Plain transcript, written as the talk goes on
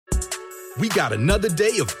We got another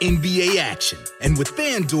day of NBA action. And with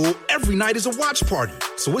FanDuel, every night is a watch party.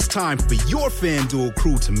 So it's time for your FanDuel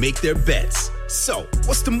crew to make their bets. So,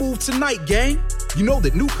 what's the move tonight, gang? You know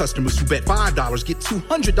that new customers who bet $5 get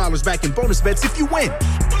 $200 back in bonus bets if you win.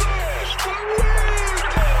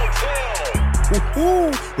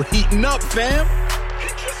 Woo-hoo, we're heating up, fam.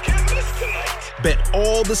 Bet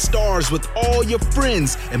all the stars with all your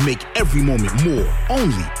friends and make every moment more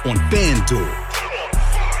only on FanDuel.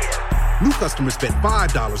 New customers bet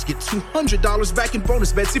 $5, get $200 back in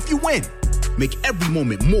bonus bets if you win. Make every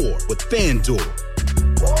moment more with FanDuel.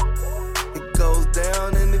 It goes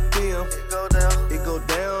down in the DM. It go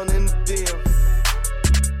down in the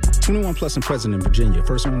DM. 21 plus and present in Virginia.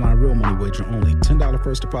 First online real money wager only. $10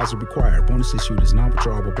 first deposit required. Bonus issued is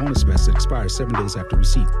non-withdrawable bonus bets that expires 7 days after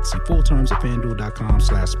receipt. See full terms at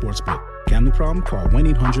FanDuel.com/sportsbook. Gambling problem? Call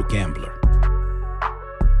 1-800-GAMBLER.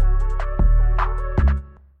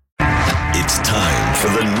 It's time for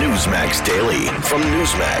the Newsmax Daily from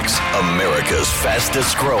Newsmax, America's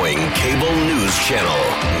fastest growing cable news channel.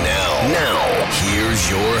 Now, here's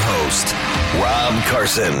your host, Rob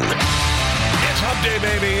Carson. It's Hump Day,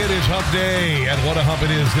 baby. It is Hump Day. And what a hump it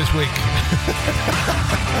is this week.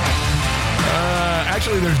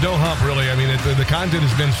 Actually, there's no hump, really. I mean, the content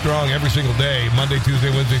has been strong every single day, Monday, Tuesday,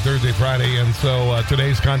 Wednesday, Thursday, Friday. And so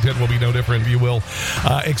today's content will be no different. You will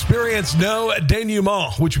experience no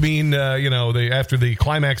denouement, which mean, after the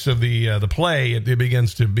climax of the play, it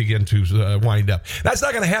begins to wind up. That's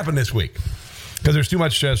not going to happen this week because there's too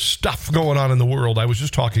much stuff going on in the world. I was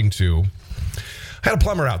just I had a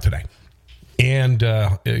plumber out today. And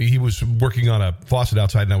he was working on a faucet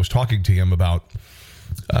outside, and I was talking to him about,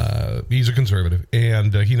 he's a conservative,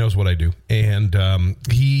 and he knows what I do. And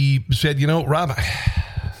he said, Rob,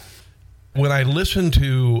 when I listen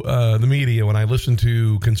to the media, when I listen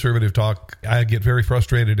to conservative talk, I get very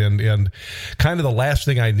frustrated, and kind of the last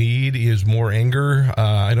thing I need is more anger.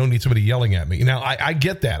 I don't need somebody yelling at me. Now, I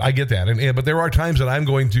get that. But there are times that I'm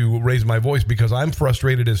going to raise my voice because I'm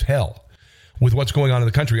frustrated as hell with what's going on in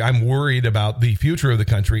the country. I'm worried about the future of the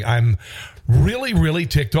country. I'm really, really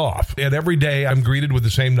ticked off. And every day I'm greeted with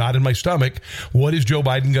the same knot in my stomach. What is Joe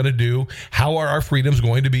Biden going to do? How are our freedoms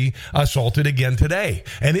going to be assaulted again today?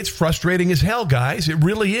 And it's frustrating as hell, guys. It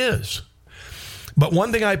really is. But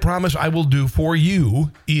one thing I promise I will do for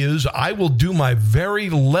you is I will do my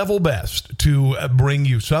very level best to bring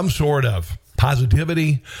you some sort of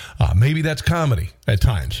positivity. Maybe that's comedy at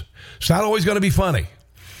times. It's not always going to be funny.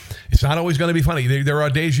 There are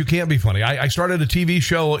days you can't be funny. I started a TV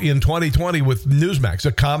show in 2020 with Newsmax,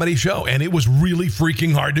 a comedy show, and it was really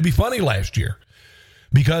freaking hard to be funny last year.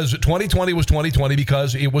 Because 2020 was 2020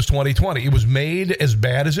 because it was 2020. It was made as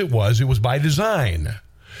bad as it was. It was by design.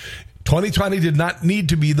 2020 did not need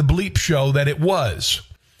to be the bleep show that it was.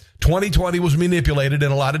 2020 was manipulated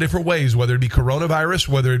in a lot of different ways, whether it be coronavirus,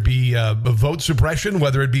 whether it be vote suppression,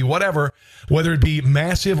 whether it be whatever, whether it be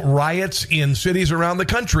massive riots in cities around the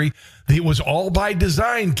country. It was all by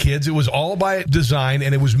design, kids. It was all by design,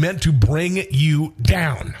 and it was meant to bring you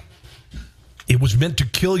down. It was meant to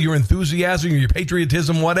kill your enthusiasm, your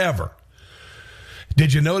patriotism, whatever.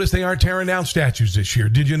 Did you notice they aren't tearing down statues this year?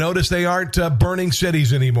 Did you notice they aren't burning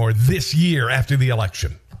cities anymore this year after the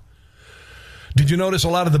election? Did you notice a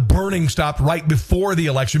lot of the burning stopped right before the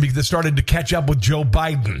election because it started to catch up with Joe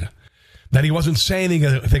Biden? That he wasn't saying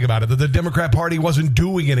anything about it, that the Democrat Party wasn't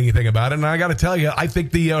doing anything about it. And I got to tell you, I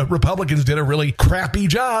think the Republicans did a really crappy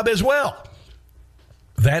job as well.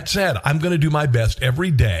 That said, I'm going to do my best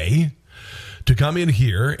every day to come in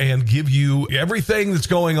here and give you everything that's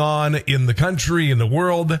going on in the country, in the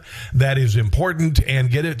world that is important,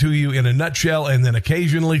 and get it to you in a nutshell, and then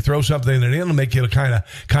occasionally throw something in and make you kind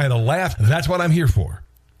of laugh. That's what I'm here for.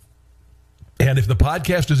 And if the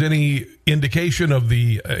podcast is any indication of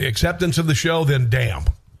the acceptance of the show, then damn,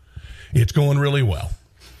 it's going really well.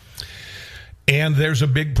 And there's a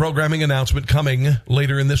big programming announcement coming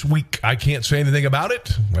later in this week. I can't say anything about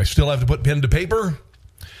it. I still have to put pen to paper.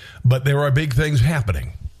 But there are big things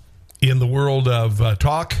happening in the world of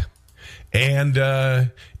talk and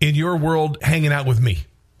in your world hanging out with me.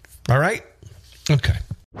 All right? Okay.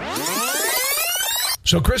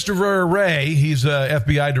 So Christopher Wray, he's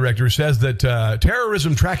FBI director, says that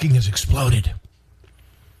terrorism tracking has exploded.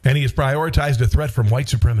 And he has prioritized a threat from white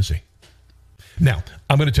supremacy. Now,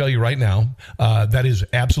 I'm going to tell you right now, that is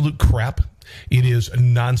absolute crap. It is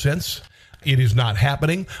nonsense. It is not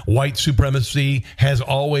happening. White supremacy has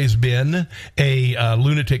always been a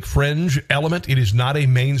lunatic fringe element. It is not a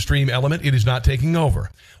mainstream element. It is not taking over.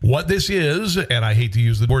 What this is, and I hate to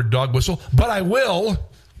use the word dog whistle, but I will,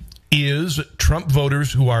 is Trump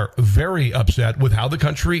voters who are very upset with how the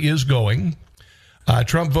country is going.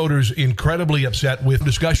 Trump voters incredibly upset with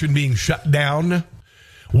discussion being shut down.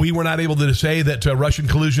 We were not able to say that Russian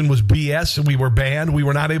collusion was BS and we were banned. We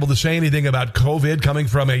were not able to say anything about COVID coming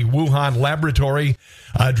from a Wuhan laboratory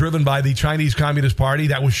driven by the Chinese Communist Party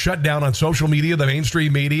that was shut down on social media, the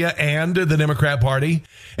mainstream media, and the Democrat Party.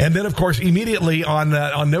 And then, of course, immediately on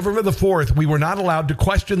November the 4th, we were not allowed to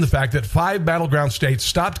question the fact that 5 battleground states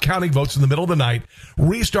stopped counting votes in the middle of the night,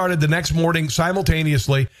 restarted the next morning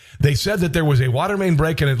simultaneously. They said that there was a water main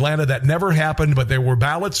break in Atlanta that never happened, but there were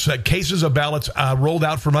ballots, cases of ballots rolled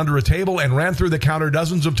out from under a table and ran through the counter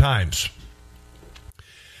dozens of times.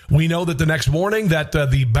 We know that the next morning that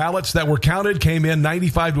the ballots that were counted came in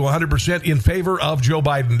 95 to 100% in favor of Joe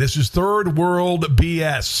Biden. This is third world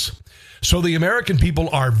BS. So the American people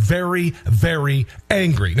are very, very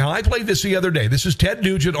angry. Now, I played this the other day. This is Ted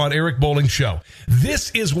Nugent on Eric Bolling's show.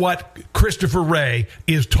 This is what Christopher Wray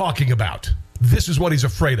is talking about. This is what he's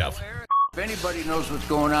afraid of. If anybody knows what's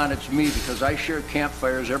going on, it's me, because I share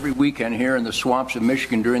campfires every weekend here in the swamps of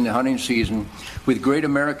Michigan during the hunting season with great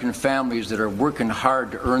American families that are working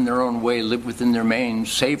hard to earn their own way, live within their means,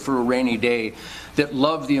 save for a rainy day, that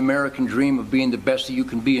love the American dream of being the best that you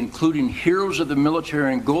can be, including heroes of the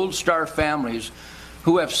military and Gold Star families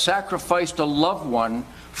who have sacrificed a loved one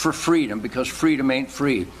for freedom, because freedom ain't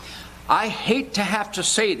free. I hate to have to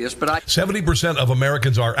say this, but 70% of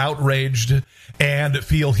Americans are outraged and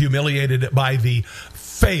feel humiliated by the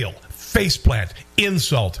faceplant,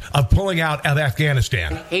 insult of pulling out of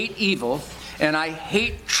Afghanistan. I hate evil, and I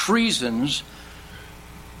hate treasons,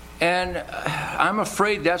 and I'm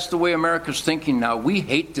afraid that's the way America's thinking now. We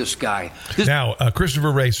hate this guy. Now,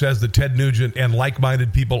 Christopher Wray says that Ted Nugent and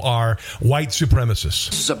like-minded people are white supremacists.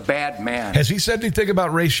 This is a bad man. Has he said anything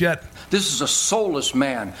about race yet? This is a soulless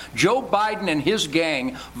man. Joe Biden and his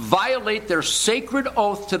gang violate their sacred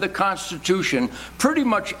oath to the Constitution pretty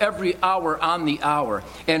much every hour on the hour.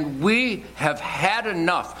 And we have had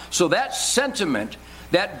enough. So that sentiment,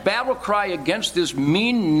 that battle cry against this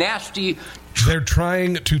mean, nasty... They're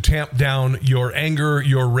trying to tamp down your anger,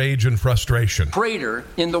 your rage, and frustration. Traitor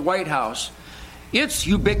in the White House. It's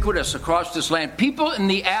ubiquitous across this land. People in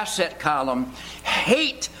the asset column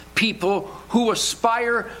hate people who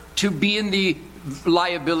aspire to be in the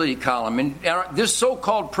liability column. And this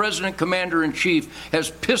so-called president commander-in-chief has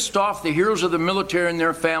pissed off the heroes of the military and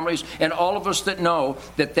their families and all of us that know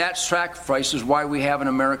that that sacrifice is why we have an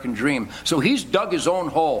American dream. So he's dug his own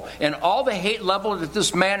hole. And all the hate leveled at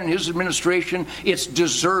this man and his administration, it's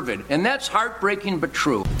deserved. And that's heartbreaking but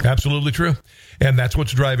true. Absolutely true. And that's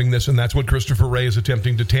what's driving this, and that's what Christopher Wray is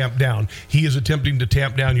attempting to tamp down. He is attempting to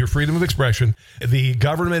tamp down your freedom of expression. The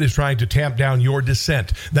government is trying to tamp down your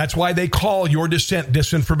dissent. That's why they call your dissent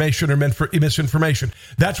disinformation or misinformation.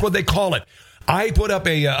 That's what they call it. I put up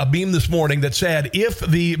a meme this morning that said, if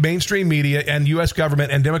the mainstream media and U.S.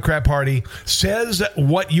 government and Democrat Party says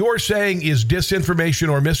what you're saying is disinformation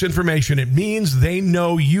or misinformation, it means they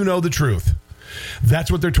know you know the truth. That's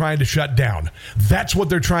what they're trying to shut down. That's what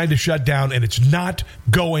they're trying to shut down, and it's not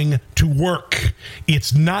going to work.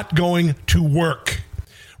 It's not going to work.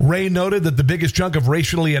 Wray noted that the biggest chunk of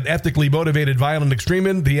racially and ethnically motivated violent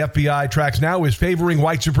extremism the FBI tracks now is favoring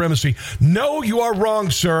white supremacy. No, you are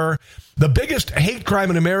wrong, sir. The biggest hate crime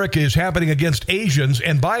in America is happening against Asians,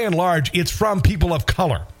 and by and large, it's from people of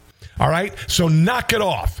color. All right? So knock it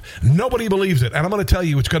off. Nobody believes it, and I'm going to tell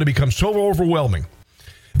you it's going to become so overwhelming.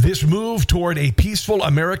 This move toward a peaceful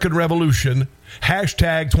American revolution,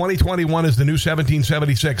 hashtag 2021 is the new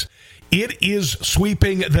 1776, it is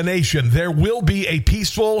sweeping the nation. There will be a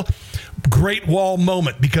peaceful Great Wall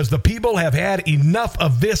moment because the people have had enough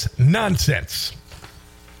of this nonsense.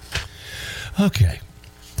 Okay,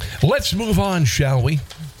 let's move on, shall we?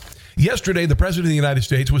 Yesterday, the President of the United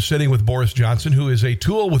States was sitting with Boris Johnson, who is a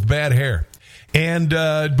tool with bad hair. And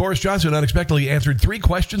Boris Johnson unexpectedly answered 3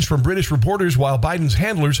 questions from British reporters while Biden's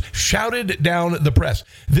handlers shouted down the press.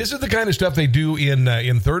 This is the kind of stuff they do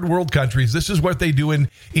in third world countries. This is what they do in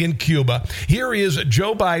Cuba. Here is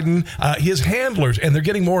Joe Biden, his handlers, and they're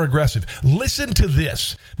getting more aggressive. Listen to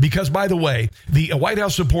this, because, by the way, the White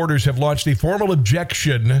House supporters have launched a formal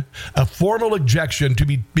objection to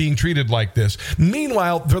be being treated like this.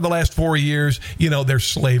 Meanwhile, for the last 4 years, they're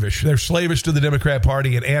slavish. They're slavish to the Democrat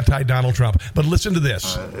Party and anti-Donald Trump. But listen to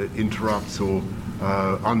this. Interrupts or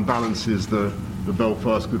unbalances the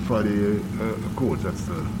Belfast Good Friday Accords. That's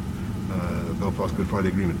the Belfast Good Friday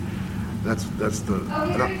Agreement. That's the...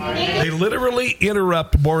 They literally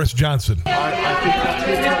interrupt Boris Johnson. I think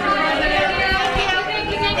that's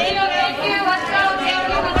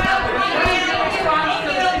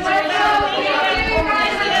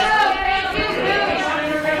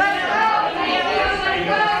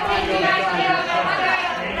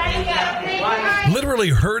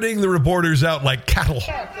literally herding the reporters out like cattle.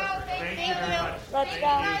 Let's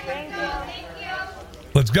go. Thank you.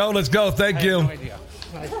 Let's go. Let's go. Thank you.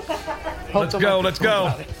 Let's go. Let's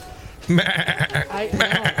go.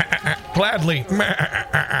 Gladly.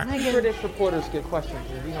 British reporters get questions,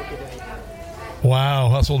 and we don't get any. Wow,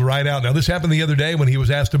 hustled right out. Now, this happened the other day when he was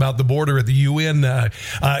asked about the border at the UN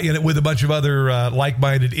in it with a bunch of other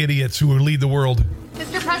like-minded idiots who lead the world.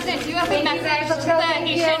 Mr. President, do you have a message to the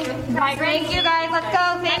Haitian migrants? Thank you, guys. Let's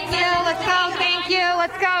go. Thank you. Let's go. Thank you.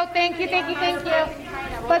 Let's go. Thank you. Thank you. Thank you.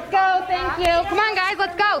 Let's go. Thank you. Come on, guys.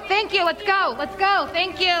 Let's go. Thank you. Let's go. Let's go.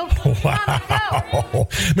 Thank you. Wow.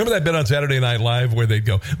 Remember that bit on Saturday Night Live where they'd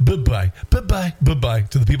go, bye-bye, bye-bye, bye-bye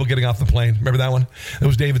to the people getting off the plane? Remember that one? It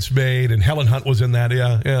was David Spade and Helen Hunt was in that.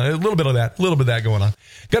 Yeah, a little bit of that going on.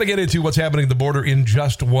 Got to get into what's happening at the border in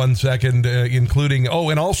just 1 second, including,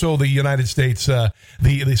 and also the United States, the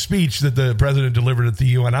speech that the president delivered at the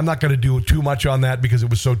UN. I'm not going to do too much on that because it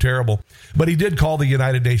was so terrible. But he did call the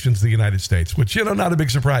United Nations the United States, which, not a big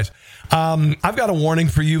surprise. I've got a warning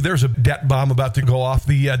for you. There's a debt bomb about to go off.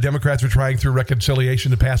 The Democrats are trying through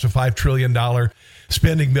reconciliation to pass a $5 trillion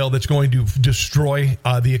spending bill that's going to destroy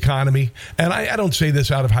the economy. And I don't say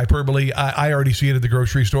this out of hyperbole. I already see it at the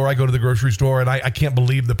grocery store. I go to the grocery store, and I can't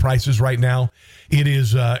believe the prices right now. It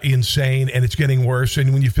is insane, and it's getting worse.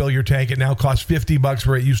 And when you fill your tank, it now costs $50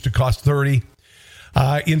 where it used to cost $30.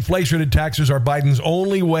 Inflation and taxes are Biden's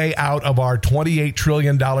only way out of our $28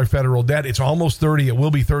 trillion federal debt. It's almost 30. It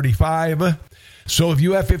will be 35. So if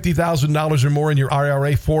you have $50,000 or more in your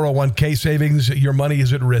IRA 401k savings, your money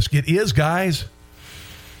is at risk. It is, guys.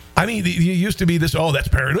 I mean, you used to be this, that's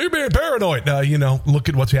paranoid. You're being paranoid. Look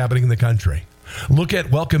at what's happening in the country. Look at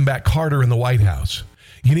Welcome Back Carter in the White House.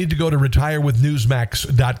 You need to go to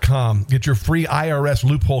retirewithnewsmax.com. Get your free IRS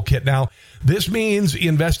loophole kit. Now, this means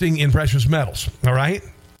investing in precious metals, all right?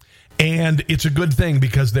 And it's a good thing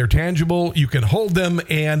because they're tangible, you can hold them,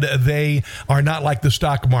 and they are not like the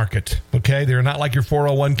stock market, okay? They're not like your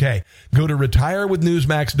 401k. Go to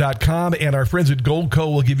retirewithnewsmax.com, and our friends at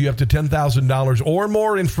Goldco will give you up to $10,000 or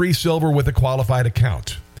more in free silver with a qualified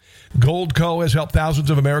account. Goldco has helped thousands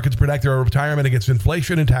of Americans protect their retirement against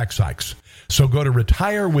inflation and tax hikes. So go to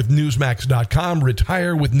retirewithnewsmax.com,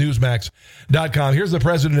 retirewithnewsmax.com. Here's the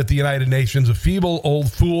president of the United Nations, a feeble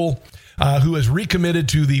old fool who has recommitted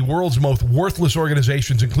to the world's most worthless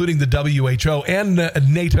organizations, including the WHO and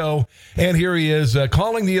NATO. And here he is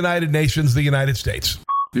calling the United Nations the United States.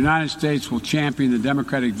 The United States will champion the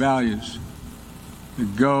democratic values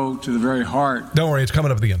that go to the very heart. Don't worry, it's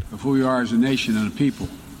coming up at the end. Of who we are as a nation and a people.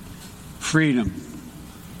 Freedom,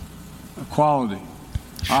 equality,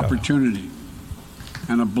 opportunity,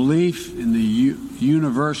 and a belief in the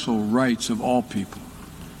universal rights of all people.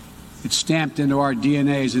 It's stamped into our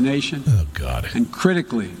DNA as a nation. Oh, God. And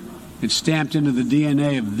critically, it's stamped into the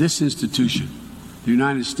DNA of this institution, the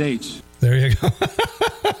United States. There you go.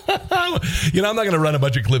 I'm not going to run a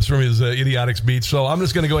bunch of clips from his idiotic speech, so I'm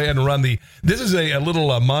just going to go ahead and run this is a little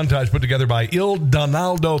montage put together by Il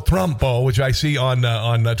Donaldo Trumpo, which I see on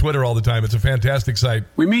Twitter all the time. It's a fantastic site.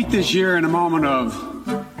 We meet this year in a moment of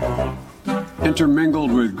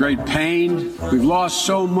intermingled with great pain. We've lost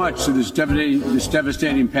so much to this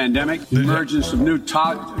devastating pandemic, the emergence of new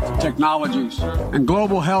technologies, and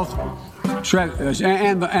global health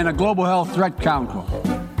and a global health threat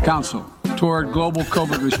council toward global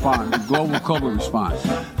COVID response,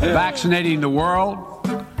 vaccinating the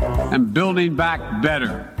world and building back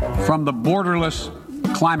better from the borderless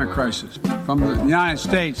climate crisis, from the United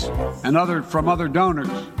States and from other donors.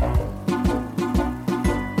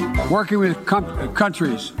 Working with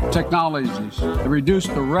countries, technologies that reduce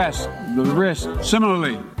the risk.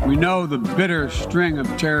 Similarly, we know the bitter string of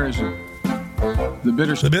terrorism. The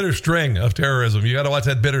bitter string of terrorism. You got to watch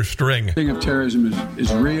that bitter string. The string of terrorism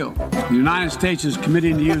is real. The United States is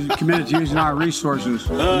committed to using our resources.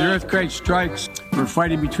 When the earthquake strikes, we're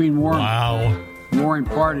fighting between warring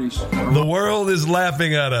parties. The world is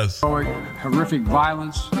laughing at us. Horrific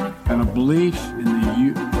violence and a belief in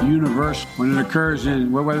the universe whether it occurs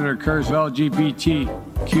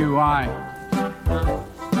LGBTQI.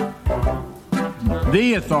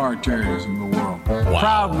 The authoritarianism of the world. Wow.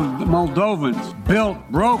 Proud Moldovans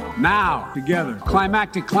broke now together.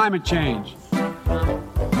 Climactic climate change.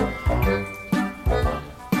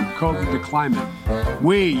 COVID to climate.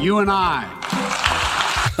 You and I.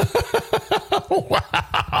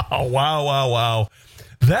 Wow.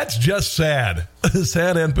 That's just sad.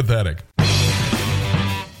 Sad and pathetic.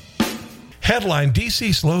 Headline,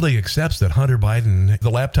 D.C. slowly accepts that Hunter Biden, the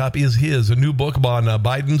laptop is his. A new book on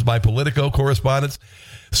Biden's by Politico correspondents.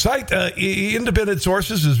 Cite independent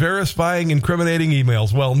sources is verifying incriminating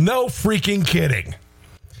emails. Well, no freaking kidding.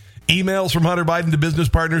 Emails from Hunter Biden to business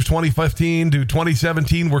partners 2015 to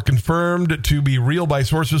 2017 were confirmed to be real by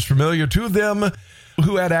sources familiar to them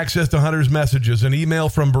who had access to Hunter's messages. An email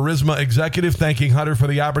from Burisma executive thanking Hunter for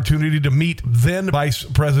the opportunity to meet then Vice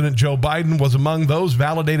President Joe Biden was among those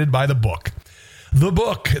validated by the book. The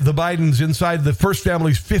book, The Bidens Inside the First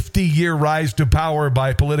Family's 50-Year Rise to Power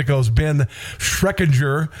by Politico's Ben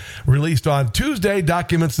Schreckinger, released on Tuesday,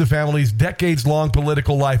 documents the family's decades-long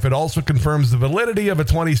political life. It also confirms the validity of a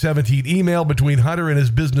 2017 email between Hunter and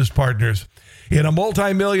his business partners. In a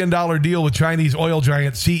multi-million-dollar deal with Chinese oil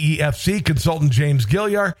giant CEFC, consultant James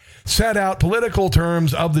Gilliar set out political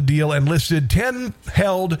terms of the deal and listed 10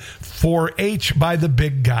 held for H by the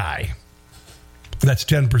big guy. That's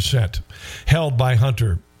 10% held by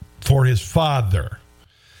Hunter for his father.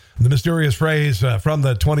 The mysterious phrase from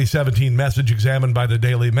the 2017 message examined by the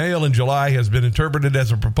Daily Mail in July has been interpreted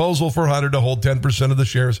as a proposal for Hunter to hold 10% of the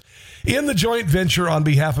shares in the joint venture on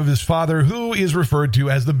behalf of his father, who is referred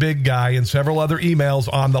to as the big guy in several other emails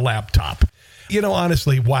on the laptop. You know,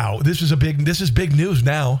 honestly, wow, this is big news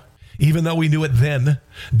now, even though we knew it then.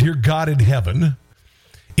 Dear God in heaven.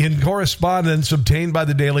 In correspondence obtained by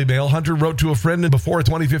the Daily Mail, Hunter wrote to a friend before a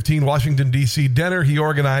 2015 Washington, D.C. dinner he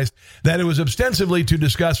organized that it was ostensibly to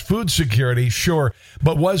discuss food security, sure,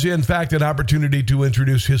 but was in fact an opportunity to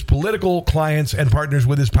introduce his political clients and partners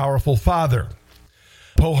with his powerful father.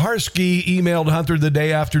 Poharski emailed Hunter the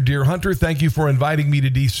day after, Dear Hunter, thank you for inviting me to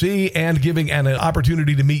D.C. and giving an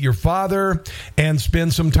opportunity to meet your father and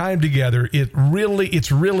spend some time together. It's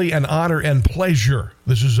really an honor and pleasure.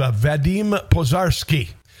 This is Vadim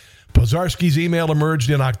Pozarski. Pozarski's email emerged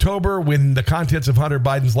in October when the contents of Hunter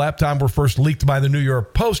Biden's laptop were first leaked by the New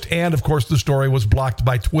York Post, and, of course, the story was blocked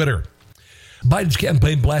by Twitter. Biden's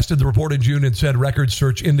campaign blasted the report in June and said record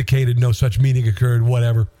search indicated no such meeting occurred,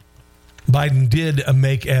 whatever. Biden did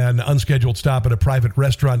make an unscheduled stop at a private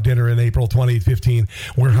restaurant dinner in April 2015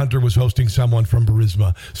 where Hunter was hosting someone from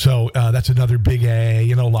Burisma. So that's another big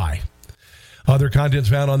lie. Other contents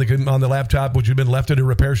found on the laptop, which had been left at a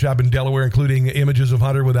repair shop in Delaware, including images of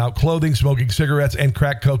Hunter without clothing, smoking cigarettes, and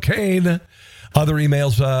crack cocaine. Other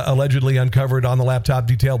emails allegedly uncovered on the laptop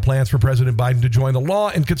detailed plans for President Biden to join a law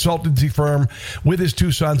and consultancy firm with his two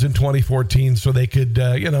sons in 2014 so they could,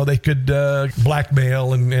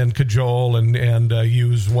 blackmail and cajole and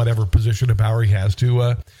use whatever position of power he has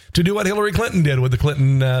to do what Hillary Clinton did with the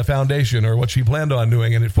Clinton Foundation, or what she planned on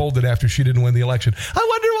doing, and it folded after she didn't win the election. I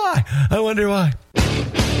wonder why.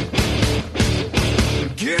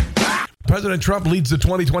 Get back. President Trump leads the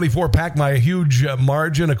 2024 PAC by a huge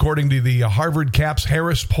margin, according to the Harvard Caps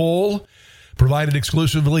Harris poll, provided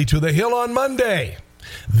exclusively to The Hill on Monday.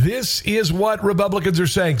 This is what Republicans are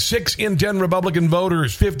saying. 6 in 10 Republican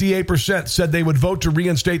voters, 58%, said they would vote to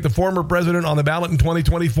reinstate the former president on the ballot in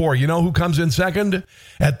 2024. You know who comes in second?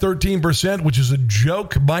 At 13%, which is a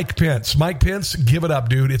joke, Mike Pence. Mike Pence, give it up,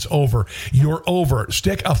 dude. It's over. You're over.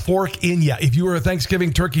 Stick a fork in ya. If you were a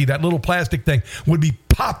Thanksgiving turkey, that little plastic thing would be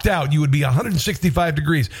popped out. You would be 165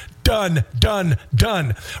 degrees. Done. Ron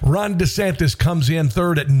DeSantis comes in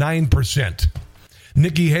third at 9%.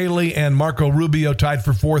 Nikki Haley and Marco Rubio tied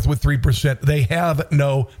for fourth with 3%. They have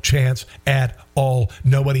no chance at all.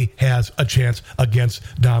 Nobody has a chance against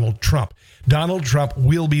Donald Trump. Donald Trump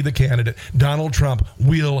will be the candidate. Donald Trump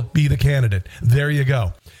will be the candidate. There you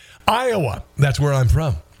go. Iowa, that's where I'm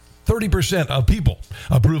from. 30% of people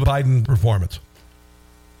approve of Biden's performance.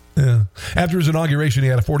 Yeah. After his inauguration, he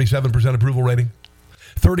had a 47% approval rating.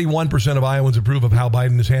 31% of Iowans approve of how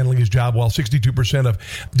Biden is handling his job, while 62% of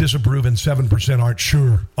disapprove and 7%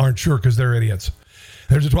 aren't sure because they're idiots.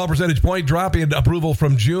 There's a 12 percentage point drop in approval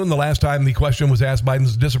from June. The last time the question was asked,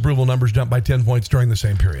 Biden's disapproval numbers jumped by 10 points during the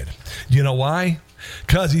same period. Do you know why?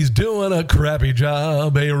 Because he's doing a crappy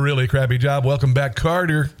job, a really crappy job. Welcome back,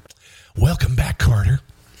 Carter. Welcome back, Carter.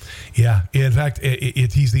 Yeah, in fact,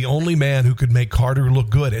 he's the only man who could make Carter look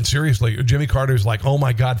good. And seriously, Jimmy Carter's like, oh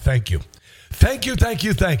my God, thank you. Thank you.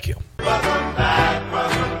 Welcome back.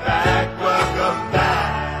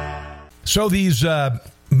 So these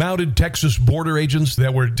mounted Texas border agents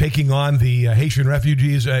that were taking on the Haitian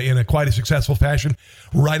refugees in quite a successful fashion,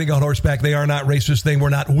 riding on horseback, they are not racist. They were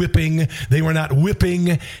not whipping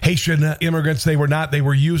Haitian immigrants. They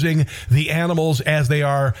were using the animals as they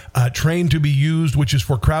are trained to be used, which is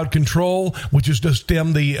for crowd control, which is to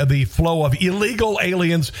stem the flow of illegal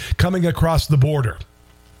aliens coming across the border.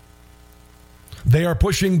 They are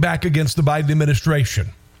pushing back against the Biden administration,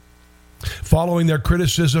 following their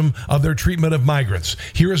criticism of their treatment of migrants.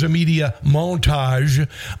 Here is a media montage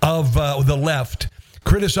of the left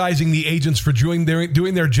criticizing the agents for doing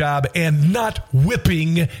their job and not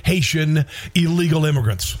whipping Haitian illegal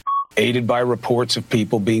immigrants. aided by reports of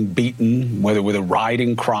people being beaten, whether with a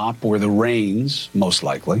riding crop or the reins, most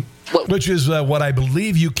likely. Which is what I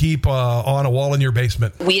believe you keep on a wall in your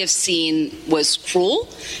basement. We have seen was cruel,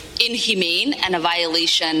 inhumane, and a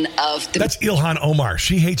violation of the... That's Ilhan Omar.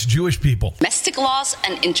 She hates Jewish people. Domestic laws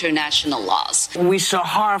and international laws. We saw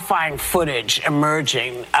horrifying footage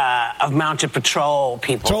emerging of mounted patrol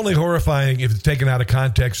people. It's only horrifying if it's taken out of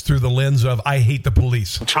context through the lens of, I hate the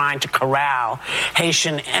police. Trying to corral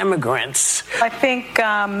Haitian immigrants. I think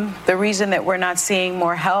the reason that we're not seeing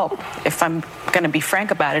more help, if I'm going to be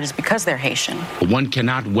frank about it, is because they're Haitian. One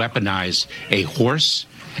cannot weaponize a horse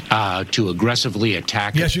to aggressively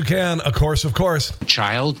attack. Yes, you can. Of course. A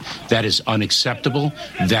child. That is unacceptable.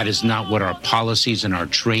 That is not what our policies and our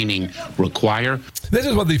training require. This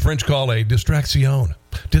is what the French call a distraction.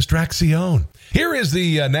 Distraction. Here is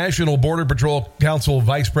the National Border Patrol Council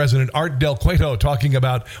Vice President Art Del Cueto talking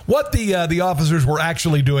about what the officers were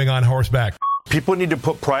actually doing on horseback. People need to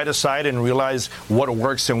put pride aside and realize what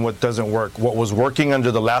works and what doesn't work. What was working under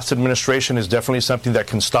the last administration is definitely something that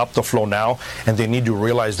can stop the flow now, and they need to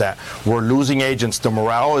realize that. We're losing agents. The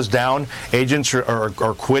morale is down. Agents are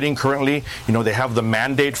quitting currently. You know, they have the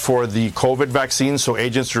mandate for the COVID vaccine, so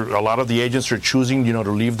a lot of the agents are choosing, to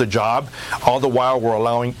leave the job. All the while, we're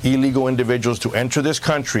allowing illegal individuals to enter this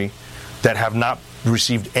country that have not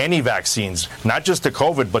received any vaccines, not just the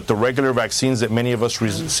COVID, but the regular vaccines that many of us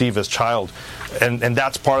receive as child. And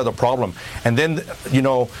that's part of the problem. And then,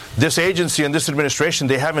 this agency and this administration,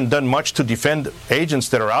 they haven't done much to defend agents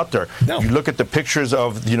that are out there. No. You look at the pictures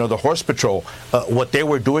of, the Horse Patrol. What they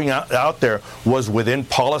were doing out there was within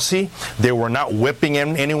policy. They were not whipping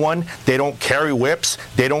anyone. They don't carry whips.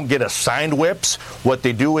 They don't get assigned whips. What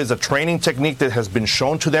they do is a training technique that has been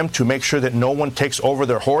shown to them to make sure that no one takes over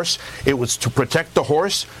their horse. It was to protect the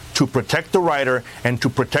horse, to protect the rider, and to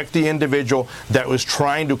protect the individual that was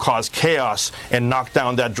trying to cause chaos and knock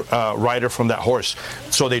down that rider from that horse.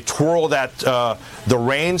 So they twirl the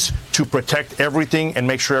reins to protect everything and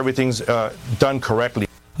make sure everything's done correctly.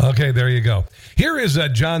 Okay, there you go. Here is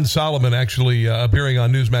John Solomon actually appearing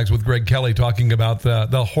on Newsmax with Greg Kelly talking about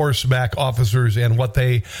the horseback officers and what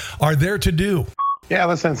they are there to do. Yeah,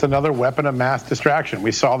 listen, it's another weapon of mass distraction.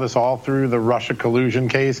 We saw this all through the Russia collusion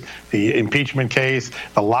case, the impeachment case,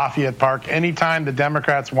 the Lafayette Park. Anytime the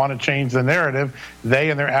Democrats want to change the narrative, they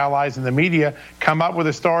and their allies in the media come up with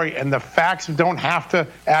a story, and the facts don't have to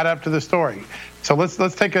add up to the story. So let's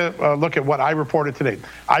take a look at what I reported today.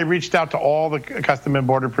 I reached out to all the Custom and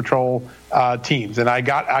Border Patrol teams, and I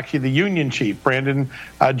got actually the union chief, Brandon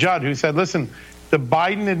Judd, who said, listen, the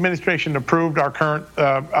Biden administration approved our current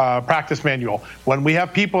practice manual. When we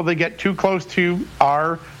have people that get too close to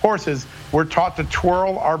our horses, we're taught to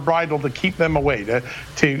twirl our bridle to keep them away,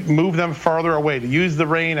 to move them farther away, to use the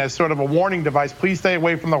rein as sort of a warning device. Please stay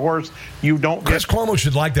away from the horse. You don't Chris Cuomo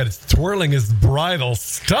should like that. It's twirling his bridle.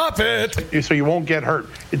 Stop it. So you won't get hurt.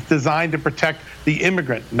 It's designed to protect the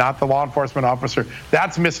immigrant, not the law enforcement officer.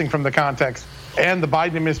 That's missing from the context. And the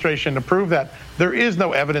Biden administration approved that. There is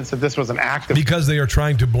no evidence that this was an act of... Because they are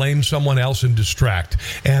trying to blame someone else and distract.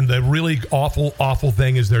 And the really awful, awful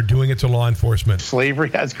thing is they're doing it to law enforcement. Slavery,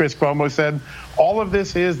 as Chris Cuomo said. All of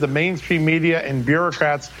this is the mainstream media and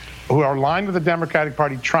bureaucrats who are aligned with the Democratic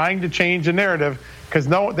Party trying to change the narrative because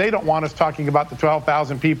they don't want us talking about the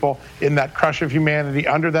 12,000 people in that crush of humanity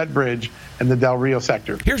under that bridge in the Del Rio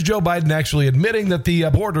sector. Here's Joe Biden actually admitting that the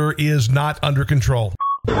border is not under control.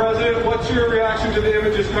 President, what's your reaction to the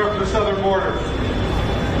images coming from the southern border?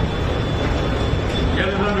 Get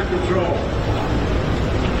it under control.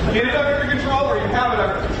 Get it under control, or you have it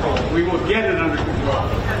under control? We will get it under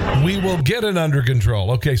control. We will get it under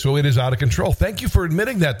control. Okay, so it is out of control. Thank you for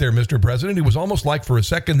admitting that there, Mr. President. It was almost like for a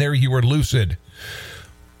second there you were lucid.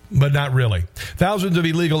 But not really. Thousands of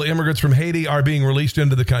illegal immigrants from Haiti are being released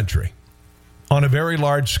into the country on a very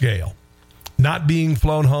large scale, not being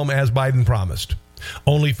flown home as Biden promised.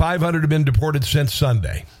 Only 500 have been deported since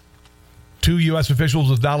Sunday. 2 U.S.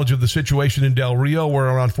 officials with knowledge of the situation in Del Rio, where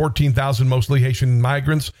around 14,000 mostly Haitian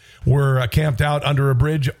migrants were camped out under a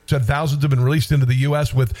bridge, said thousands have been released into the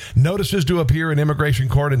U.S. with notices to appear in immigration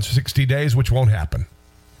court in 60 days, which won't happen.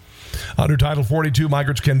 Under Title 42,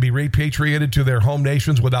 migrants can be repatriated to their home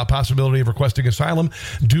nations without possibility of requesting asylum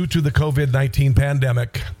due to the COVID-19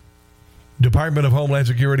 pandemic. Department of Homeland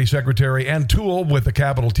Security Secretary and Tool, with the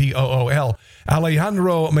capital T-O-O-L,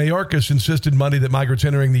 Alejandro Mayorkas insisted Monday that migrants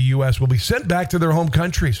entering the U.S. will be sent back to their home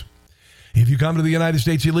countries. If you come to the United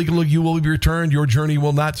States illegally, you will be returned. Your journey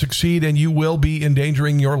will not succeed, and you will be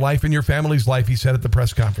endangering your life and your family's life, he said at the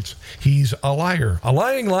press conference. He's a liar, a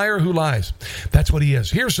lying liar who lies. That's what he is.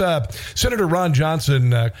 Here's Senator Ron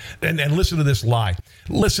Johnson, and listen to this lie.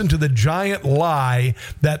 Listen to the giant lie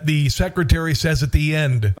that the secretary says at the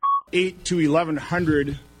end. 8 to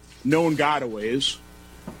 1,100 known gotaways,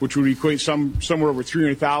 which would equate somewhere over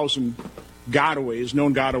 300,000 gotaways,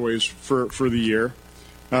 known gotaways for the year.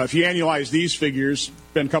 If you annualize these figures,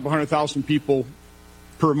 spend a couple 100,000 people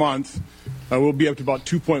per month, we'll be up to about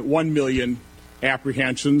 2.1 million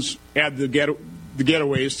apprehensions. Add the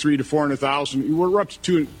getaways, 300,000 to 400,000. We're up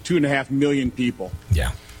to 2.5 million people.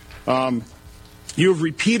 Yeah. You have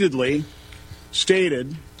repeatedly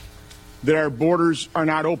stated that our borders are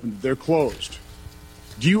not open; they're closed.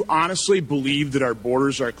 Do you honestly believe that our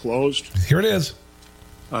borders are closed? Here it is,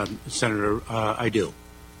 Senator. I do.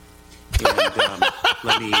 And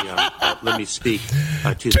let me speak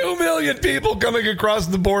to 2 million people coming across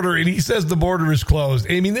the border, and he says the border is closed.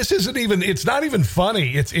 I mean, this isn't even, it's not even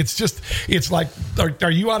funny. It's like,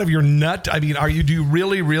 are you out of your nut? I mean, do you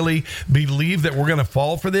really, really believe that we're going to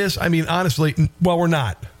fall for this? I mean, honestly, well, we're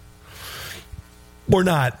not. We're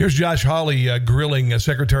not. Here's Josh Hawley grilling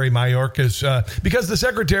Secretary Mayorkas because the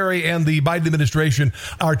secretary and the Biden administration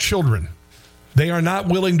are children. They are not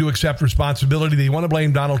willing to accept responsibility. They want to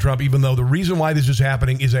blame Donald Trump, even though the reason why this is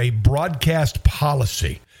happening is a broadcast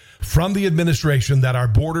policy from the administration that our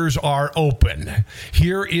borders are open.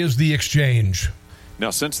 Here is the exchange.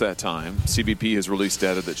 Now, since that time, CBP has released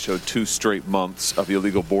data that showed 2 straight months of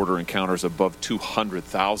illegal border encounters above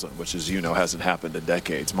 200,000, which, as you know, hasn't happened in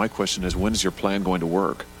decades. My question is, when is your plan going to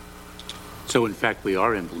work? So, in fact, we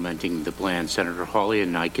are implementing the plan, Senator Hawley,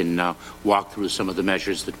 and I can walk through some of the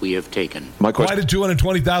measures that we have taken. My question: why did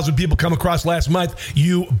 220,000 people come across last month,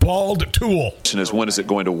 you bald tool? The question is, when is it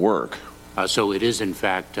going to work? So it is, in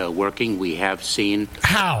fact, working. We have seen...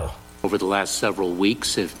 How? Over the last several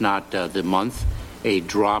weeks, if not the month, a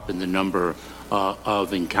drop in the number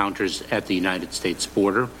of encounters at the United States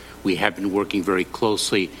border. We have been working very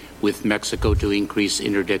closely with Mexico to increase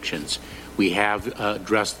interdictions. We have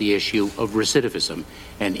addressed the issue of recidivism,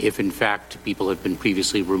 and if in fact people have been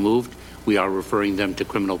previously removed, we are referring them to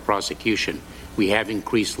criminal prosecution. We have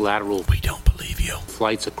increased lateral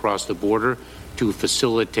flights across the border to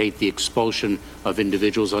facilitate the expulsion of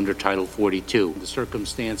individuals under Title 42, the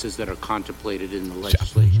circumstances that are contemplated in the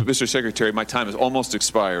legislation. Mr. Secretary, my time has almost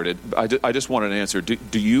expired. I just want an answer.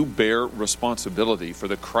 Do you bear responsibility for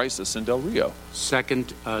the crisis in Del Rio?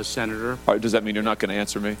 Second, Senator. Does that mean you're not going to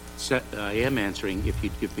answer me? I am answering if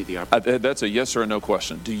you'd give me the opportunity. That's a yes or a no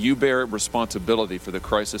question. Do you bear responsibility for the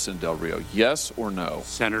crisis in Del Rio? Yes or no?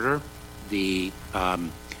 Senator, the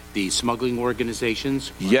smuggling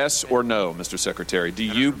organizations. Yes or no, Mr. Secretary? Do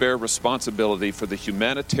you bear responsibility for the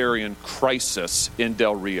humanitarian crisis in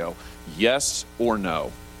Del Rio? Yes or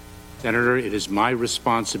no? Senator, it is my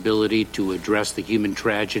responsibility to address the human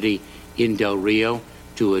tragedy in Del Rio,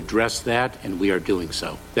 to address that, and we are doing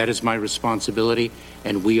so. That is my responsibility,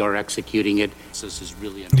 and we are executing it. This is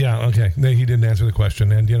really... Yeah, okay. He didn't answer the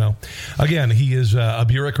question. And, again, he is a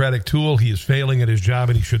bureaucratic tool. He is failing at his job,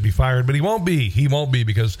 and he should be fired. But he won't be. He won't be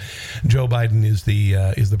because Joe Biden is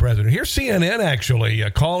the president. Here's CNN, actually,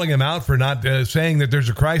 calling him out for not saying that there's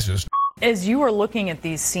a crisis. As you are looking at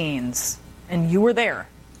these scenes, and you were there,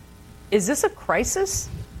 is this a crisis?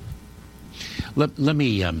 Let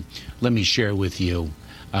me share with you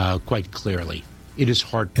quite clearly. It is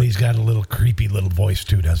heartbreaking. And he's got a little creepy little voice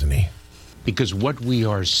too, doesn't he? Because what we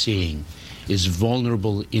are seeing is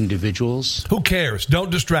vulnerable individuals. Who cares?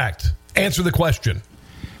 Don't distract. Answer the question.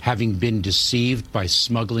 Having been deceived by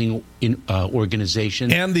smuggling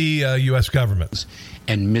organizations. And the U.S. government.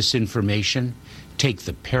 And misinformation. Take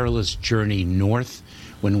the perilous journey north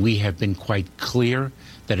when we have been quite clear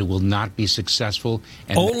that it will not be successful.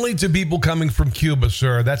 And only to people coming from Cuba,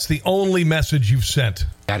 sir. That's the only message you've sent.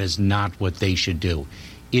 That is not what they should do.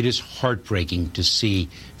 It is heartbreaking to see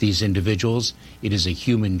these individuals. It is a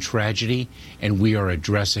human tragedy, and we are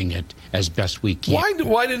addressing it as best we can.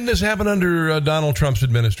 Why didn't this happen under Donald Trump's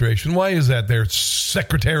administration? Why is that there,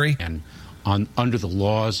 Secretary? And under the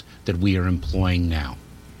laws that we are employing now.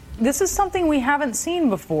 This is something we haven't seen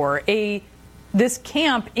before. This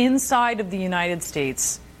camp inside of the United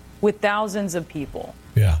States with thousands of people.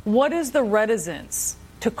 Yeah. What is the reticence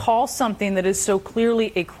to call something that is so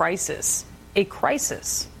clearly a crisis a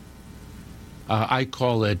crisis? I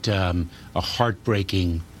call it a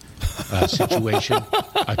heartbreaking situation,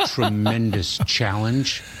 a tremendous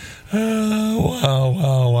challenge.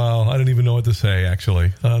 Wow. I don't even know what to say,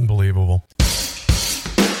 actually. Unbelievable.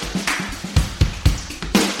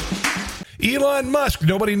 Elon Musk,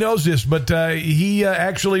 nobody knows this, but he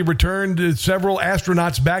actually returned several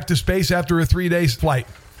astronauts back to space after a 3-day flight.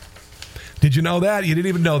 Did you know that? You didn't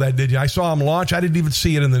even know that, did you? I saw him launch. I didn't even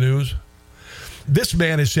see it in the news. This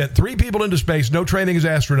man has sent 3 people into space, no training as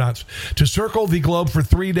astronauts, to circle the globe for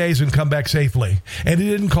 3 days and come back safely. And it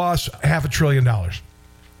didn't cost $500 billion.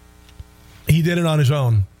 He did it on his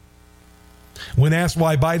own. When asked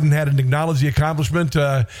why Biden hadn't acknowledged the accomplishment,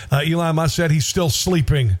 Elon Musk said he's still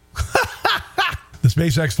sleeping. The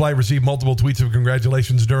SpaceX flight received multiple tweets of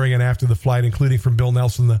congratulations during and after the flight, including from Bill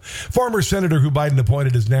Nelson, the former senator who Biden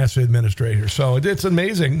appointed as NASA administrator. So it's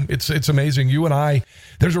amazing. It's amazing. You and I,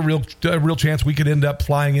 there's a real chance we could end up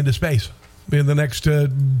flying into space in the next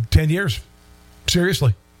 10 years.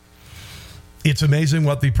 Seriously. It's amazing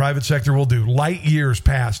what the private sector will do. Light years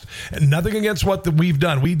past. Nothing against what we've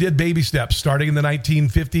done. We did baby steps starting in the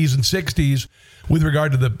 1950s and 60s with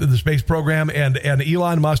regard to the space program. And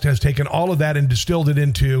Elon Musk has taken all of that and distilled it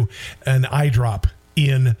into an eye drop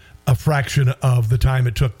in a fraction of the time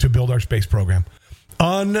it took to build our space program.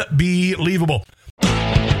 Unbelievable.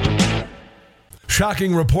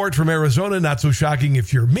 Shocking report from Arizona. Not so shocking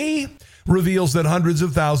if you're me. Reveals that hundreds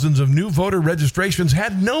of thousands of new voter registrations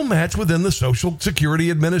had no match within the Social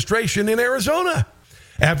Security Administration in Arizona.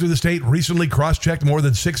 After the state recently cross-checked more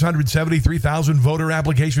than 673,000 voter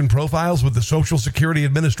application profiles with the Social Security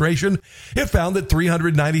Administration, it found that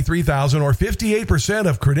 393,000, or 58%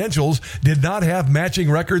 of credentials, did not have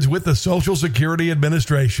matching records with the Social Security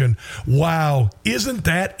Administration. Wow, isn't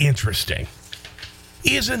that interesting?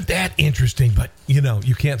 Isn't that interesting? But,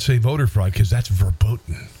 you can't say voter fraud because that's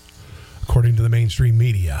verboten. According to the mainstream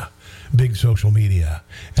media, big social media,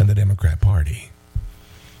 and the Democrat Party.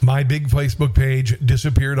 My big Facebook page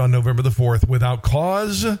disappeared on November the 4th without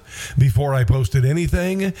cause, before I posted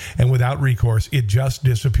anything, and without recourse. It just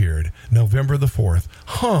disappeared. November the 4th.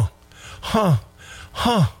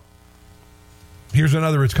 Here's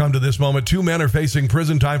another. It's come to this moment. 2 men are facing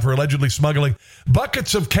prison time for allegedly smuggling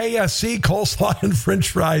buckets of KFC, coleslaw, and French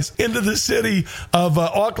fries into the city of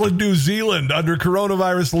Auckland, New Zealand under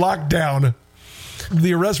coronavirus lockdown.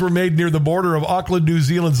 The arrests were made near the border of Auckland, New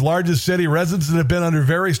Zealand's largest city. Residents have been under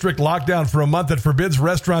very strict lockdown for a month that forbids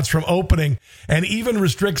restaurants from opening and even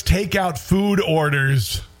restricts takeout food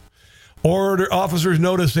orders. Officers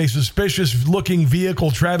noticed a suspicious-looking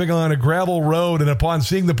vehicle traveling on a gravel road, and upon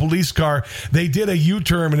seeing the police car, they did a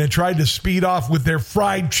U-turn and tried to speed off with their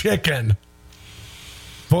fried chicken.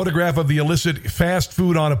 Photograph of the illicit fast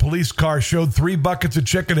food on a police car showed 3 buckets of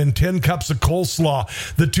chicken and 10 cups of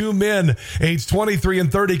coleslaw. The 2 men, aged 23 and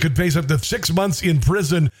 30, could face up to 6 months in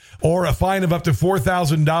prison or a fine of up to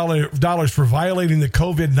 $4,000 for violating the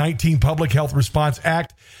COVID-19 Public Health Response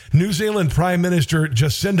Act. New Zealand Prime Minister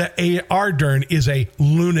Jacinda Ardern is a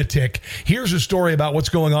lunatic. Here's a story about what's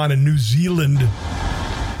going on in New Zealand.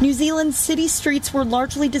 New Zealand's city streets were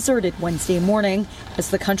largely deserted Wednesday morning as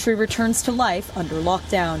the country returns to life under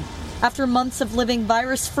lockdown. After months of living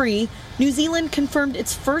virus-free, New Zealand confirmed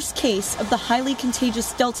its first case of the highly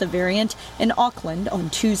contagious Delta variant in Auckland on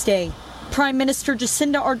Tuesday. Prime Minister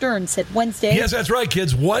Jacinda Ardern said Wednesday... Yes, that's right,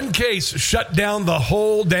 kids. 1 case shut down the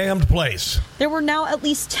whole damned place. There were now at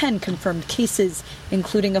least 10 confirmed cases,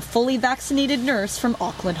 including a fully vaccinated nurse from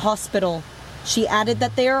Auckland Hospital. She added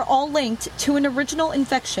that they are all linked to an original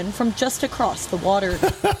infection from just across the water.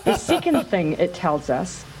 The second thing it tells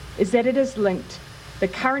us is that it is linked the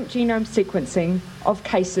current genome sequencing of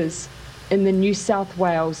cases in the New South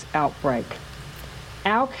Wales outbreak.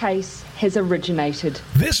 Our case has originated.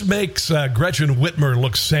 This makes Gretchen Whitmer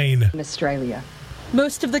look sane. In Australia.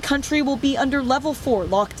 Most of the country will be under level 4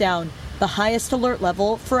 lockdown, the highest alert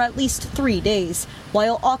level for at least 3 days,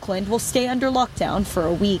 while Auckland will stay under lockdown for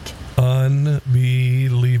a week. Unbelievable.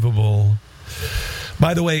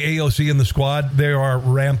 By the way, AOC and the squad, they are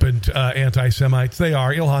rampant anti-Semites. They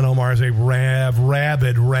are. Ilhan Omar is a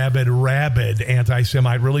rabid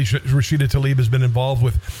anti-Semite. Really, Rashida Tlaib has been involved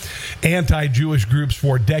with anti-Jewish groups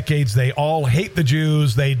for decades. They all hate the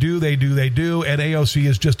Jews. They do. And AOC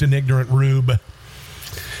is just an ignorant rube.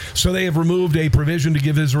 So they have removed a provision to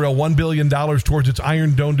give Israel $1 billion towards its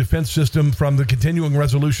Iron Dome defense system from the continuing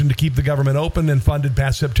resolution to keep the government open and funded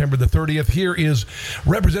past September the 30th. Here is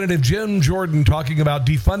Representative Jim Jordan talking about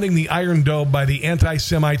defunding the Iron Dome by the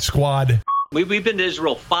anti-Semite squad. We've been to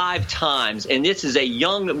Israel 5 times, and this is a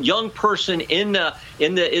young person in the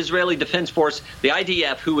Israeli Defense Force, the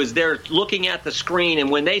IDF, who is there looking at the screen. And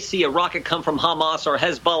when they see a rocket come from Hamas or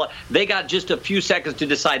Hezbollah, they got just a few seconds to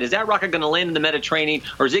decide: is that rocket going to land in the Mediterranean,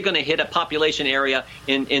 or is it going to hit a population area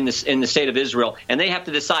in the state of Israel? And they have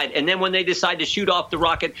to decide. And then when they decide to shoot off the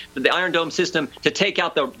rocket, the Iron Dome system, to take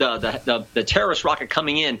out the terrorist rocket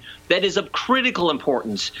coming in, that is of critical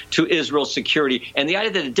importance to Israel's security. And the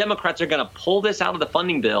idea that the Democrats are going to pull this out of the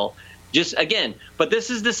funding bill, just again, but this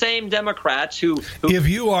is the same Democrats who if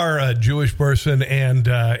you are a Jewish person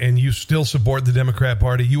and you still support the Democrat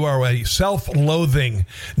Party, you are a self-loathing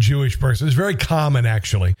Jewish person. It's very common,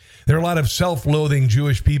 actually. There are a lot of self-loathing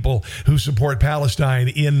Jewish people who support Palestine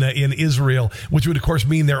in Israel, which would, of course,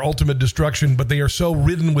 mean their ultimate destruction, but they are so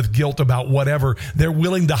ridden with guilt about whatever, they're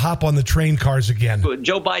willing to hop on the train cars again.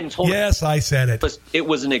 Joe Biden told Yes, I said it. It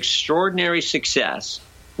was an extraordinary success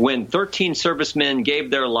when 13 servicemen gave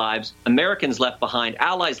their lives, Americans left behind,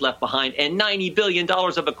 allies left behind, and $90 billion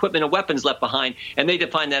of equipment and weapons left behind, and they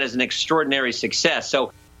define that as an extraordinary success.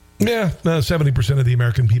 So, yeah, 70% of the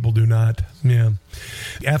American people do not. Yeah,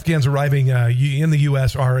 Afghans arriving in the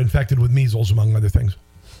U.S. are infected with measles, among other things.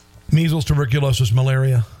 Measles, tuberculosis,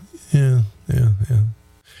 malaria. Yeah.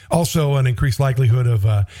 Also, an increased likelihood of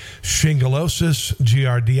shingillosis,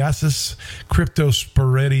 giardiasis,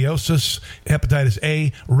 cryptosporidiosis, hepatitis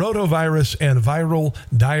A, rotavirus, and viral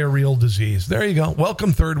diarrheal disease. There you go.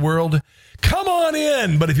 Welcome, third world. Come on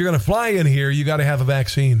in. But if you're going to fly in here, you got to have a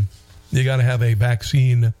vaccine. You got to have a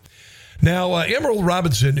vaccine. Now, Emerald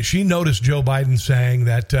Robinson, she noticed Joe Biden saying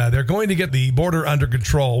that they're going to get the border under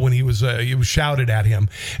control when he was shouted at him.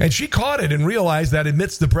 And she caught it and realized that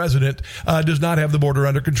admits the president does not have the border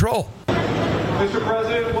under control. Mr.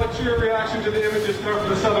 President, what's your reaction to the images from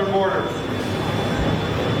the southern border?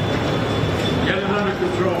 Get it under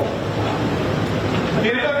control.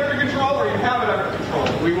 Get it under control, or you have it under control?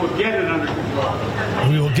 We will get it under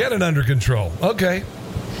control. We will get it under control. Okay.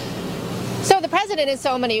 So the president, in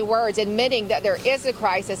so many words, admitting that there is a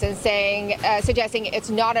crisis and suggesting it's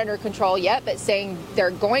not under control yet, but saying they're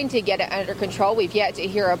going to get it under control. We've yet to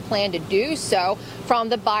hear a plan to do so from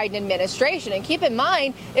the Biden administration. And keep in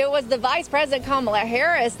mind, it was the Vice President Kamala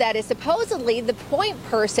Harris that is supposedly the point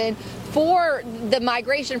person for the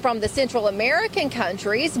migration from the Central American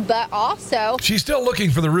countries, but also she's still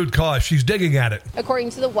looking for the root cause. She's digging at it. According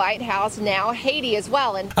to the White House, now Haiti as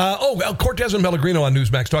well. And Cortez and Pellegrino on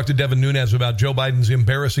Newsmax talked to Devin Nunes about Joe Biden's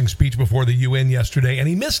embarrassing speech before the UN yesterday, and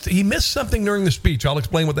he missed something during the speech. I'll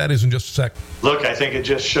explain what that is in just a sec. Look, I think it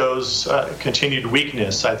just shows continued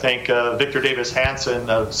weakness. I think Victor Davis Hanson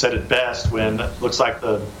said it best when it looks like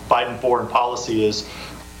the Biden foreign policy is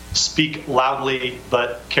speak loudly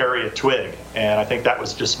but carry a twig. And I think that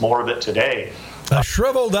was just more of it today. A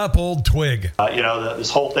shriveled up old twig.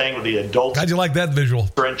 This whole thing with the adults. How'd you like that visual?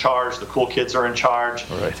 Are in charge. The cool kids are in charge.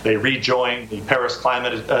 Right. They rejoined the Paris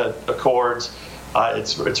Climate Accords.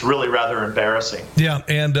 It's really rather embarrassing. Yeah,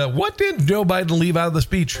 and what did Joe Biden leave out of the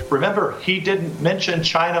speech? Remember, he didn't mention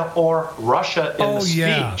China or Russia in the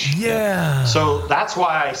speech. Yeah. So that's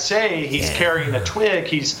why I say he's carrying a twig.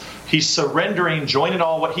 He's surrendering, joining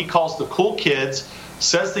all what he calls the cool kids,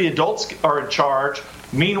 says the adults are in charge.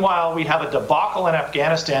 Meanwhile, we have a debacle in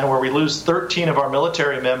Afghanistan where we lose 13 of our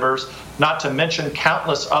military members, not to mention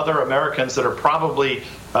countless other Americans that are probably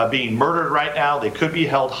being murdered right now. They could be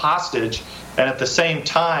held hostage. And at the same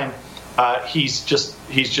time, he's just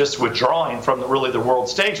withdrawing from the world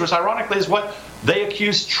stage, which ironically is what they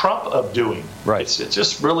accused Trump of doing. Right. It's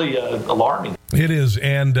just really alarming. It is.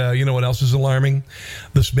 And you know what else is alarming?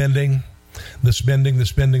 The spending,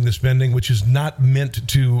 which is not meant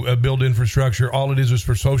to build infrastructure. All it is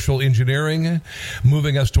for social engineering,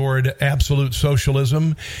 moving us toward absolute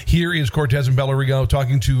socialism. Here is Cortez and Pellegrino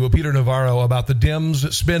talking to Peter Navarro about the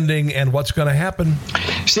Dems spending and what's going to happen.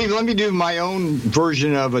 Steve, let me do my own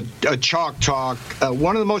version of a chalk talk.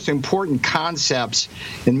 One of the most important concepts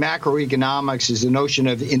in macroeconomics is the notion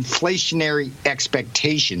of inflationary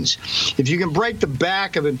expectations. If you can break the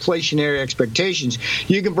back of inflationary expectations,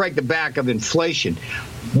 you can break the back of inflation.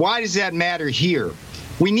 Why does that matter here?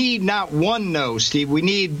 We need not one no, Steve. We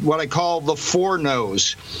need what I call the four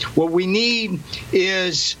no's. What we need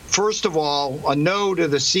is, first of all, a no to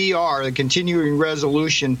the CR, the continuing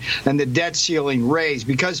resolution, and the debt ceiling raise,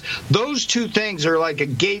 because those two things are like a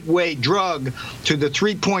gateway drug to the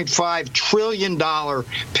 $3.5 trillion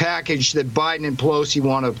package that Biden and Pelosi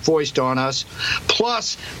want to foist on us,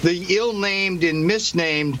 plus the ill-named and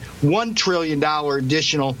misnamed $1 trillion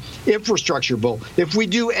additional infrastructure bill. If we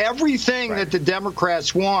do everything that the Democrats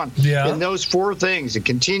Democrats want. Yeah. And those four things: a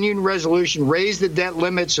continuing resolution, raise the debt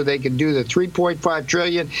limit so they can do the $3.5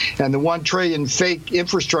 trillion and the $1 trillion fake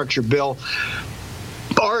infrastructure bill.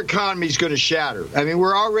 Our economy is going to shatter. I mean,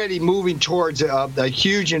 we're already moving towards a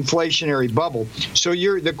huge inflationary bubble. So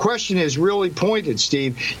the question is really pointed,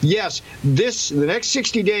 Steve. Yes, the next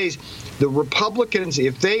 60 days, the Republicans,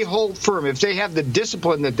 if they hold firm, if they have the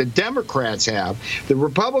discipline that the Democrats have, the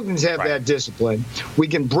Republicans have that discipline, we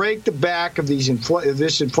can break the back of this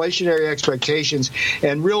inflationary expectations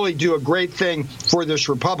and really do a great thing for this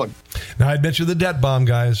republic. Now, I'd mentioned the debt bomb,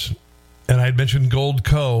 guys, and I'd mentioned Gold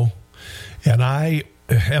Co., and I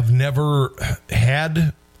have never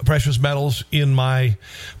had precious metals in my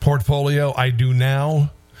portfolio. I do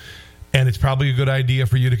now, and it's probably a good idea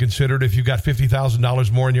for you to consider it if you've got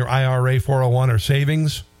 $50,000 more in your IRA, 401, or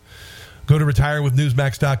savings. Go to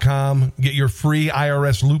retirewithnewsmax.com. Get your free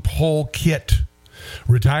IRS loophole kit.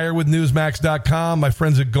 Retirewithnewsmax.com. My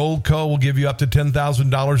friends at Gold Co. will give you up to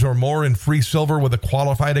 $10,000 or more in free silver with a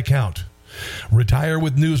qualified account.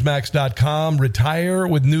 Retirewithnewsmax.com.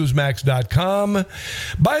 Retirewithnewsmax.com.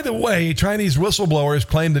 By the way, Chinese whistleblowers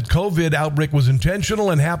claim that COVID outbreak was intentional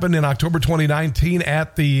and happened in October 2019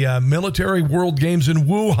 at the Military World Games in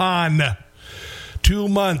Wuhan, 2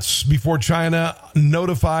 months before China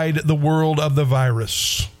notified the world of the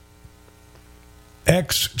virus.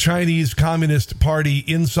 Ex-Chinese Communist Party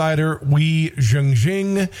insider Wei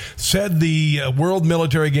Zhengjing said the World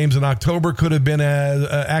Military Games in October could have been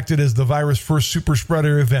acted as the virus' first super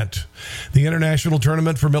spreader event. The international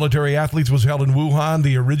tournament for military athletes was held in Wuhan,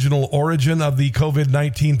 the original origin of the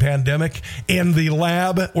COVID-19 pandemic, in the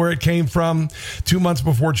lab where it came from, 2 months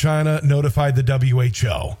before China notified the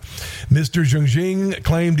WHO. Mr. Zhengjing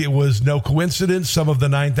claimed it was no coincidence. Some of the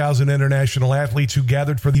 9,000 international athletes who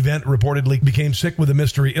gathered for the event reportedly became sick with a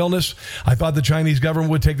mystery illness. I thought the Chinese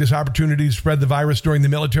government would take this opportunity to spread the virus during the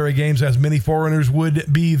military games, as many foreigners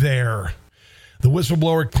would be there. The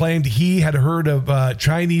whistleblower claimed he had heard of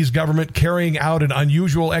Chinese government carrying out an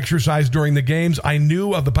unusual exercise during the games. I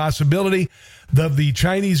knew of the possibility of the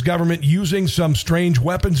Chinese government using some strange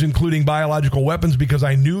weapons, including biological weapons, because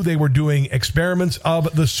I knew they were doing experiments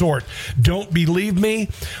of the sort. Don't believe me?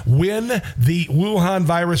 When the Wuhan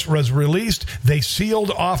virus was released, they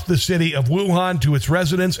sealed off the city of Wuhan to its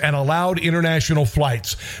residents and allowed international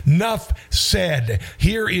flights. Enough said.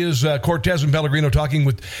 Here is Cortez and Pellegrino talking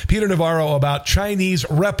with Peter Navarro about Chinese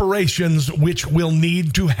reparations, which will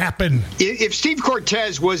need to happen. If Steve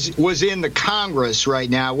Cortez was in the Congress right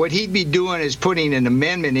now, what he'd be doing is putting an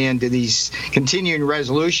amendment into these continuing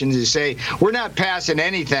resolutions to say we're not passing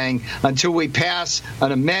anything until we pass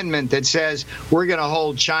an amendment that says we're going to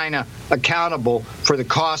hold China accountable for the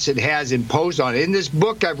costs it has imposed on it. In this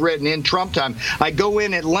book I've written, In Trump Time, I go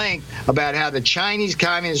in at length about how the Chinese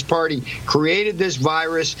Communist Party created this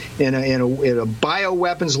virus in a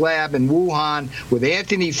bioweapons lab in Wuhan with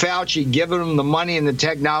Anthony Fauci giving them the money and the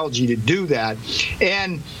technology to do that.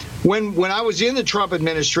 And when I was in the Trump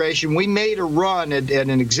administration, we made a run at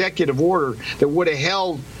an executive order that would have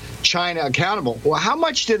held China accountable. Well, how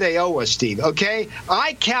much do they owe us, Steve? Okay,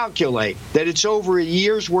 I calculate that it's over a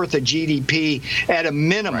year's worth of GDP at a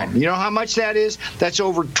minimum. You know how much that is? That's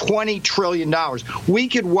over $20 trillion. We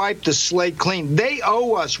could wipe the slate clean. They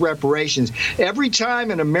owe us reparations. Every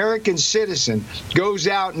time an American citizen goes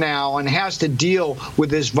out now and has to deal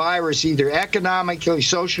with this virus, either economically,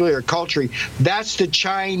 socially, or culturally, that's the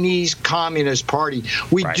Chinese Communist Party.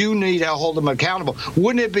 We do need to hold them accountable.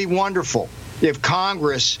 Wouldn't it be wonderful if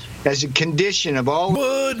Congress, as a condition of all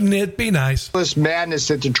wouldn't it be nice this madness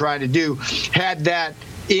that they're trying to do, had that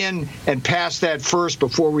in and pass that first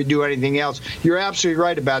before we do anything else? You're absolutely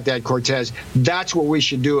right about that, Cortez. That's what we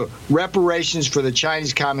should do. Reparations for the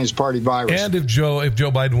Chinese Communist Party virus. And if Joe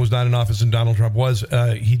Biden was not in office and Donald Trump was,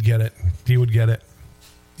 he'd get it. He would get it.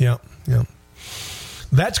 Yeah.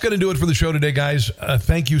 That's going to do it for the show today, guys.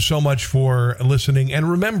 Thank you so much for listening. And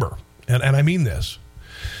remember, and I mean this,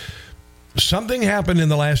 something happened in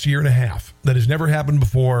the last year and a half that has never happened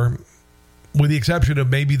before, with the exception of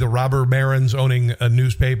maybe the robber barons owning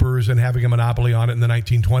newspapers and having a monopoly on it in the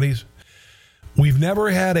 1920s. We've never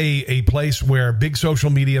had a place where big social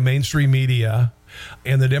media, mainstream media,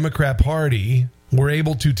 and the Democrat Party were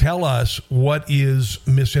able to tell us what is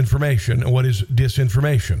misinformation and what is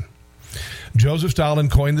disinformation. Joseph Stalin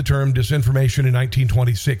coined the term disinformation in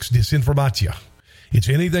 1926, disinformatia. It's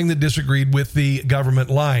anything that disagreed with the government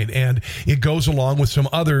line, and it goes along with some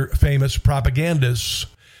other famous propagandists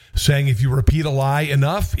saying if you repeat a lie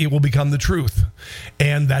enough, it will become the truth.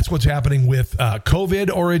 And that's what's happening with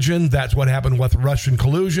COVID origin. That's what happened with Russian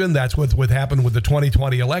collusion. That's what happened with the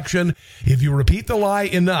 2020 election. If you repeat the lie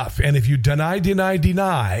enough, and if you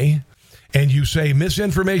deny, and you say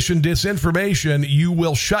misinformation, disinformation, you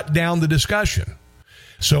will shut down the discussion.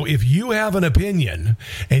 So if you have an opinion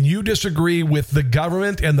and you disagree with the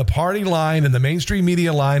government and the party line and the mainstream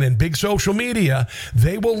media line and big social media,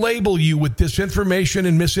 they will label you with disinformation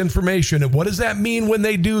and misinformation. And what does that mean when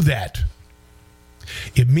they do that?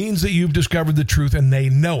 It means that you've discovered the truth and they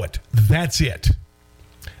know it. That's it.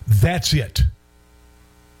 That's it.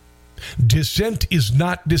 Dissent is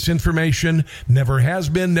not disinformation, never has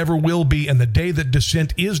been, never will be, and the day that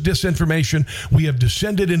dissent is disinformation, we have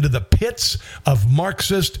descended into the pits of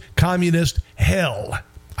Marxist, communist hell.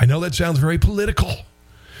 I know that sounds very political,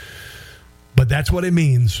 but that's what it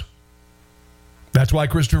means. That's why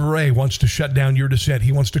Christopher Wray wants to shut down your dissent.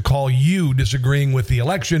 He wants to call you disagreeing with the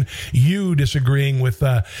election, you disagreeing with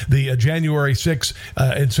the January 6th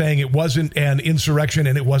and saying it wasn't an insurrection,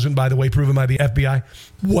 and it wasn't, by the way, proven by the FBI,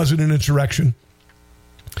 wasn't an insurrection.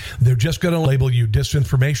 They're just going to label you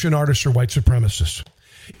disinformation artists or white supremacists.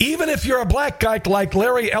 Even if you're a black guy like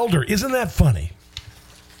Larry Elder, isn't that funny?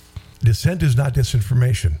 Dissent is not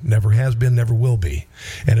disinformation. Never has been, never will be.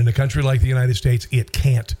 And in a country like the United States, it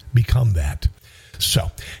can't become that.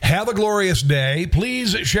 So, have a glorious day.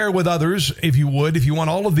 Please share with others, if you would. If you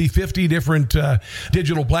want all of the 50 different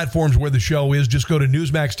digital platforms where the show is, just go to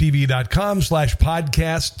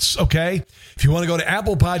newsmaxtv.com/podcasts, okay? If you want to go to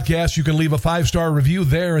Apple Podcasts, you can leave a 5-star review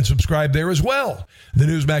there and subscribe there as well. The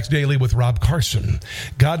Newsmax Daily with Rob Carson.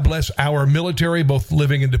 God bless our military, both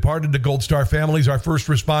living and departed, the Gold Star families, our first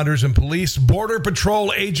responders and police, Border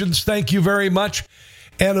Patrol agents, thank you very much.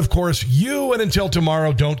 And, of course, you, and until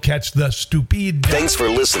tomorrow, don't catch the stupid. Thanks for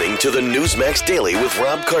listening to the Newsmax Daily with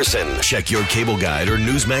Rob Carson. Check your cable guide or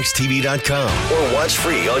newsmaxtv.com or watch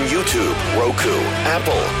free on YouTube, Roku,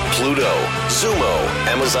 Apple, Pluto, Zumo,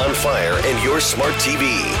 Amazon Fire, and your smart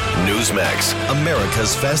TV. Newsmax,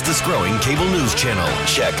 America's fastest growing cable news channel.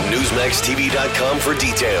 Check newsmaxtv.com for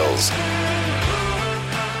details.